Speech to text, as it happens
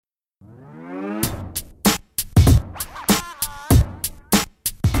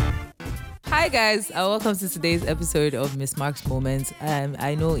Hi guys, and welcome to today's episode of Miss Mark's Moments.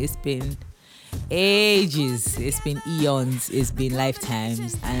 I know it's been ages, it's been eons, it's been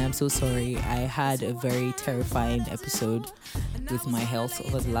lifetimes, and I'm so sorry. I had a very terrifying episode with my health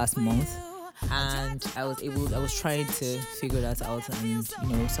over the last month, and I was trying to figure that out, and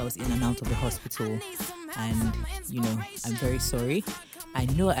so I was in and out of the hospital, and I'm very sorry. I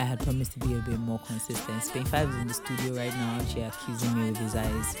know I had promised to be a bit more consistent. Spain 5 is in the studio right now. She's accusing me with his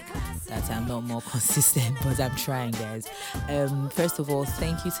eyes that I'm not more consistent, but I'm trying, guys. First of all,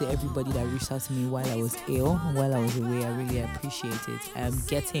 thank you to everybody that reached out to me while I was ill, while I was away. I really appreciate it. I'm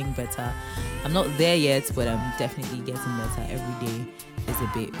getting better. I'm not there yet, but I'm definitely getting better. Every day is a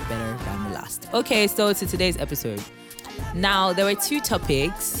bit better than the last. Okay, so to today's episode. Now, there were two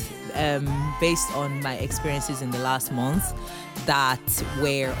topics based on my experiences in the last month that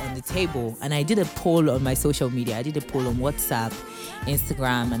were on the table, and I did a poll on my social media. I did a poll on WhatsApp,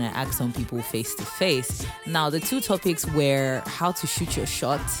 Instagram, and I asked some people face to face. Now, the two topics were how to shoot your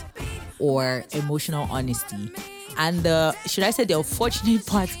shot or emotional honesty. And should I say the unfortunate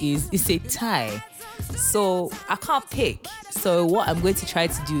part is it's a tie. So I can't pick. So what I'm going to try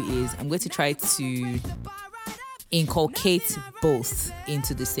to do is I'm going to try to inculcate both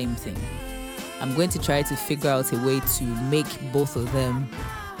into the same thing. I'm going to try to figure out a way to make both of them,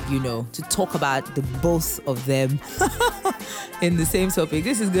 to talk about the both of them in the same topic.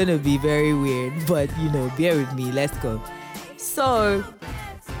 This is going to be very weird, but, bear with me. Let's go. So,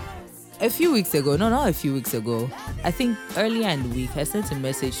 not a few weeks ago, I think earlier in the week, I sent a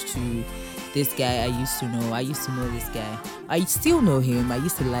message to this guy I used to know. I used to know this guy. I still know him. I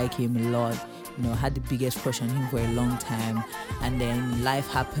used to like him a lot. Had the biggest crush on him for a long time, and then life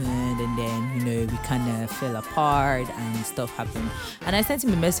happened, and then we kind of fell apart and stuff happened. And I sent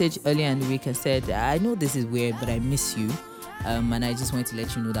him a message earlier in the week and said, I know this is weird, but I miss you, and I just wanted to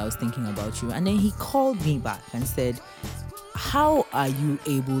let you know that I was thinking about you. And then he called me back and said, how are you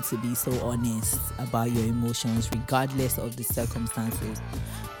able to be so honest about your emotions regardless of the circumstances?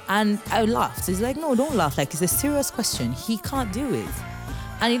 And I laughed. He's like, no, don't laugh, like it's a serious question. He can't do it.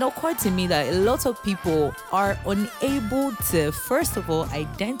 And it occurred to me that a lot of people are unable to, first of all,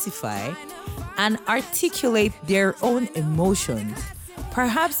 identify and articulate their own emotions.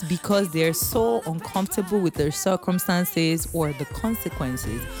 Perhaps because they're so uncomfortable with their circumstances or the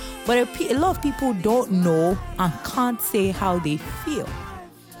consequences. But a lot of people don't know and can't say how they feel.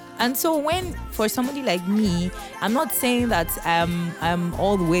 And so for somebody like me, I'm not saying that I'm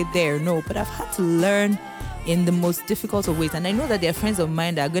all the way there, no, but I've had to learn in the most difficult of ways. And I know that there are friends of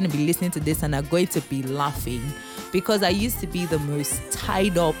mine that are going to be listening to this and are going to be laughing, because I used to be the most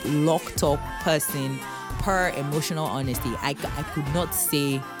tied up, locked up person per emotional honesty. I could not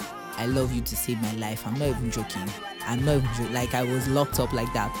say I love you to save my life. I'm not even joking. Like I was locked up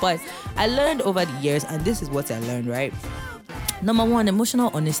like that. But I learned over the years, and this is what I learned, right? Number one, emotional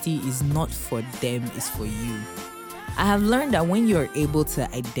honesty is not for them, it's for you. I have learned that when you're able to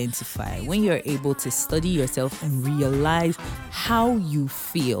identify, when you're able to study yourself and realize how you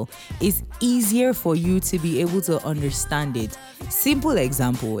feel, it's easier for you to be able to understand it. Simple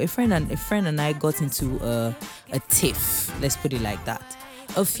example, a friend and I got into a tiff, let's put it like that,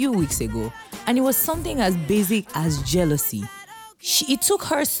 a few weeks ago. And it was something as basic as jealousy. It took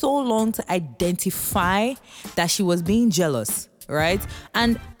her so long to identify that she was being jealous. Right?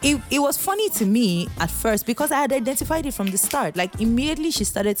 And it was funny to me at first because I had identified it from the start. Like immediately she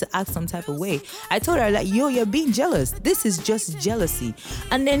started to act some type of way. I told her like, yo, you're being jealous. This is just jealousy.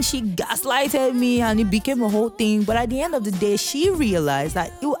 And then she gaslighted me and it became a whole thing. But at the end of the day, she realized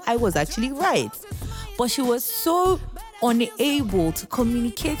that I was actually right. But she was so unable to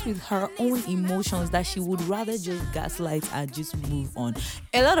communicate with her own emotions that she would rather just gaslight and just move on.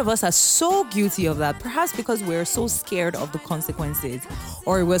 A lot of us are so guilty of that, perhaps because we're so scared of the consequences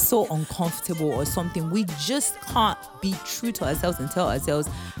or we're so uncomfortable or something. We just can't be true to ourselves and tell ourselves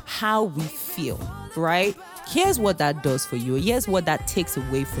how we feel, right? Here's what that does for you. Here's what that takes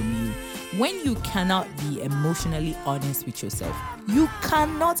away from you. When you cannot be emotionally honest with yourself, you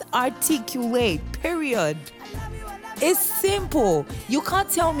cannot articulate, period. It's simple. You can't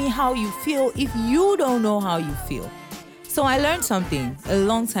tell me how you feel if you don't know how you feel. So I learned something a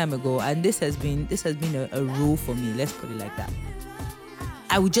long time ago, and this has been a rule for me. Let's put it like that.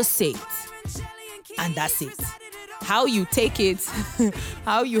 I would just say it, and that's it. How you take it,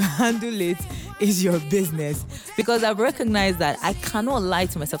 how you handle it is your business. Because I've recognized that I cannot lie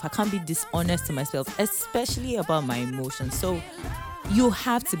to myself. I can't be dishonest to myself, especially about my emotions. So you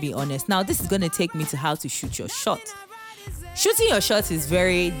have to be honest. Now, this is going to take me to how to shoot your shot. Shooting your shot is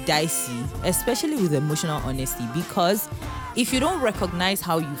very dicey, especially with emotional honesty, because If you don't recognize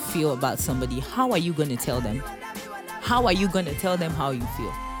how you feel about somebody, how are you going to tell them? How are you going to tell them how you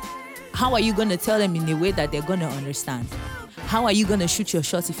feel? How are you going to tell them in a way that they're going to understand? How are you going to shoot your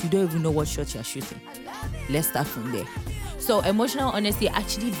shots if you don't even know what shot you're shooting? Let's start from there. So emotional honesty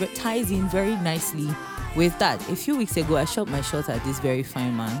actually ties in very nicely with that. A few weeks ago, I shot my shot at this very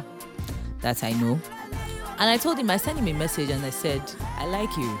fine man that I know. And I told him, I sent him a message and I said, I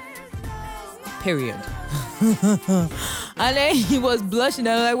like you. Period. And then he was blushing.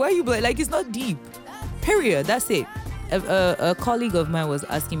 I was like, why are you blushing? Like, it's not deep. Period. That's it. A colleague of mine was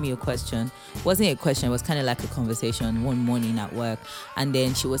asking me a question. It wasn't a question, it was kind of like a conversation one morning at work. And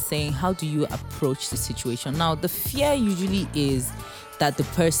then she was saying, how do you approach the situation? Now, the fear usually is that the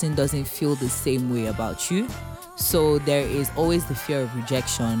person doesn't feel the same way about you. So there is always the fear of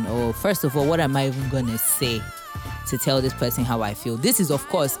rejection. Or first of all, what am I even going to say to tell this person how I feel? This is, of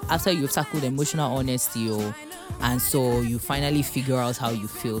course, after you've tackled emotional honesty, and so you finally figure out how you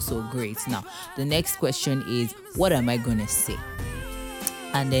feel. So great. Now, the next question is, what am I going to say?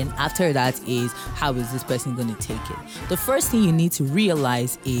 And then after that is, how is this person going to take it? The first thing you need to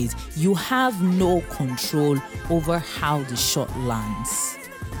realize is you have no control over how the shot lands.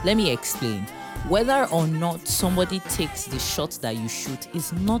 Let me explain. Whether or not somebody takes the shot that you shoot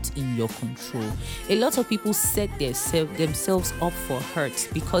is not in your control. A lot of people set themselves up for hurt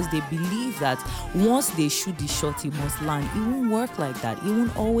because they believe that once they shoot the shot, it must land. It won't work like that. It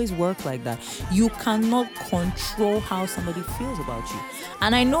won't always work like that. You cannot control how somebody feels about you.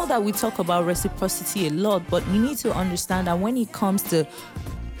 And I know that we talk about reciprocity a lot, but you need to understand that when it comes to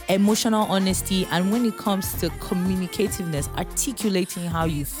emotional honesty and when it comes to communicativeness, articulating how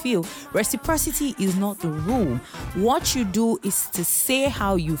you feel, reciprocity is not the rule. What you do is to say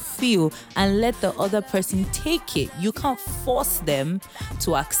how you feel and let the other person take it. You can't force them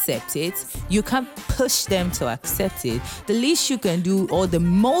to accept it. You can't push them to accept it. The least you can do, or the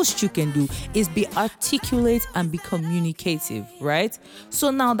most you can do, is be articulate and be communicative, right?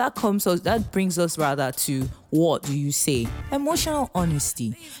 So now that brings us rather to, what do you say? Emotional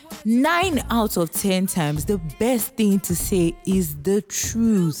honesty. 9 out of 10 times, the best thing to say is the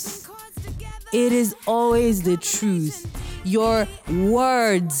truth. It is always the truth. Your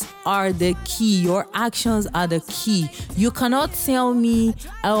words are the key. Your actions are the key. You cannot tell me,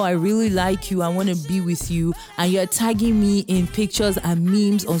 oh, I really like you, I want to be with you, and you're tagging me in pictures and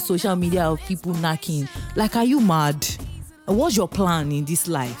memes on social media of people knacking. Like, are you mad? What's your plan in this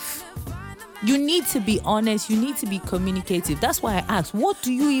life? You need to be honest. You need to be communicative. That's why I asked, what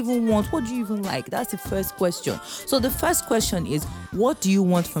do you even want? What do you even like? That's the first question. So the first question is, what do you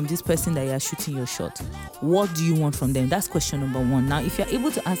want from this person that you're shooting your shot? What do you want from them? That's question number 1. Now, if you're able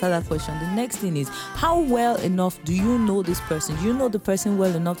to answer that question, the next thing is, how well enough do you know this person? Do you know the person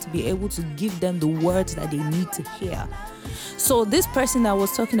well enough to be able to give them the words that they need to hear? So this person that I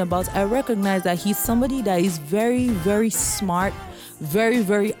was talking about, I recognize that he's somebody that is very, very smart, very,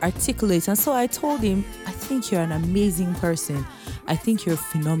 very articulate. And so I told him, I think you're an amazing person. I think you're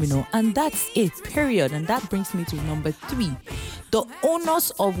phenomenal. And that's it, period. And that brings me to number 3. The onus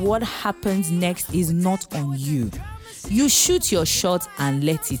of what happens next is not on you. You shoot your shot and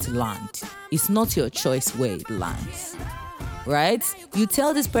let it land. It's not your choice where it lands. Right? You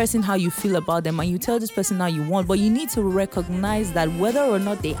tell this person how you feel about them and you tell this person how you want, but you need to recognize that whether or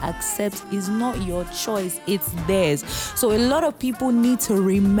not they accept is not your choice, it's theirs. So a lot of people need to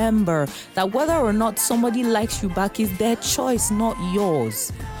remember that whether or not somebody likes you back is their choice, not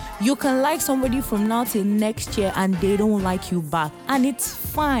yours. You can like somebody from now till next year and they don't like you back, and it's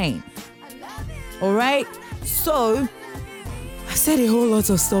fine. All right? So I said a whole lot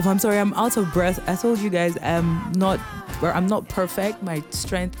of stuff. I'm sorry, I'm out of breath. I told you guys I'm not perfect. My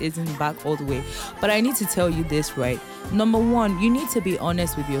strength isn't back all the way. But I need to tell you this, right? Number 1, you need to be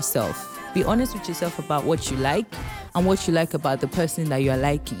honest with yourself. Be honest with yourself about what you like and what you like about the person that you're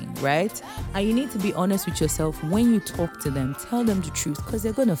liking, right? And you need to be honest with yourself when you talk to them. Tell them the truth because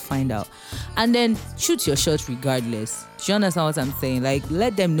they're going to find out. And then shoot your shot regardless. Do you understand what I'm saying? Like,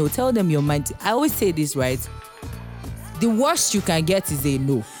 let them know. Tell them your mind. I always say this, right? The worst you can get is a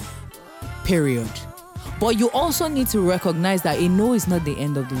no. Period. But you also need to recognize that a no is not the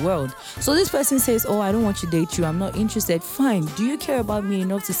end of the world. So this person says, oh, I don't want to date you, I'm not interested. Fine. Do you care about me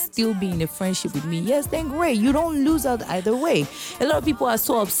enough to still be in a friendship with me? Yes, then great. You don't lose out either way. A lot of people are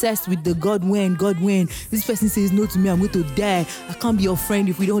so obsessed with the God when. This person says no to me, I'm going to die. I can't be your friend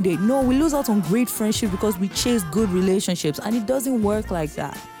if we don't date. No, we lose out on great friendship because we chase good relationships, and it doesn't work like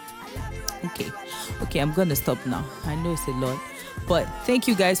that. Okay, I'm going to stop now. I know it's a lot. But thank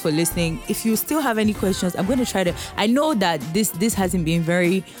you guys for listening. If you still have any questions, I'm going to try to... I know that this hasn't been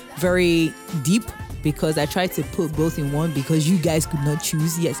very, very deep, because I tried to put both in one because you guys could not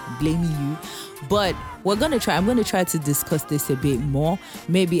choose. Yes, blaming you. But I'm going to try to discuss this a bit more,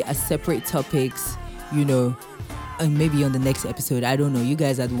 maybe as separate topics, and maybe on the next episode. I don't know. You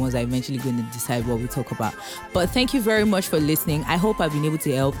guys are the ones that are eventually going to decide what we talk about. But thank you very much for listening. I hope I've been able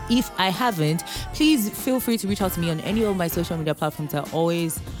to help. If I haven't, please feel free to reach out to me on any of my social media platforms. They're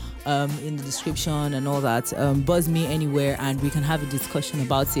always in the description and all that. Buzz me anywhere and we can have a discussion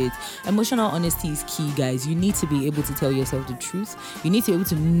about it. Emotional honesty is key, guys. You need to be able to tell yourself the truth. You need to be able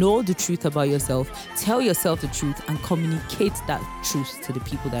to know the truth about yourself, tell yourself the truth, and communicate that truth to the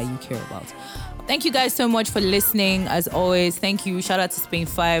people that you care about. Thank you guys so much for listening. As always, thank you. Shout out to Spain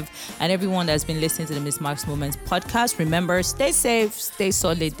 5 and everyone that's been listening to the Miss Marks Moments podcast. Remember, stay safe, stay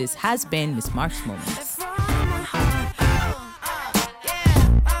solid. This has been Miss Marks Moments.